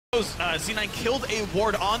Z9 killed a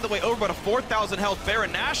ward on the way over, but a 4,000 health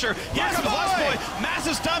Baron Nashor. Here comes Lustboy.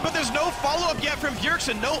 Massive stun, but there's no follow-up yet from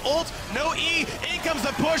Bjergsen. No ult, no E. In comes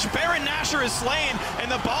the push. Baron Nashor is slain,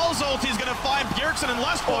 and the Balls ulti is going to find Bjergsen and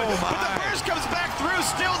Lustboy. But the burst comes back through.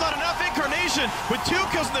 Still not enough. Incarnation with 2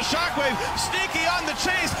 kills in the Shockwave. Sneaky on the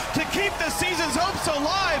chase to keep the season's hopes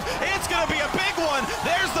alive. It's going to be a big one.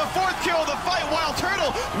 There's the 4th kill of the fight.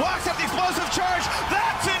 WildTurtle walks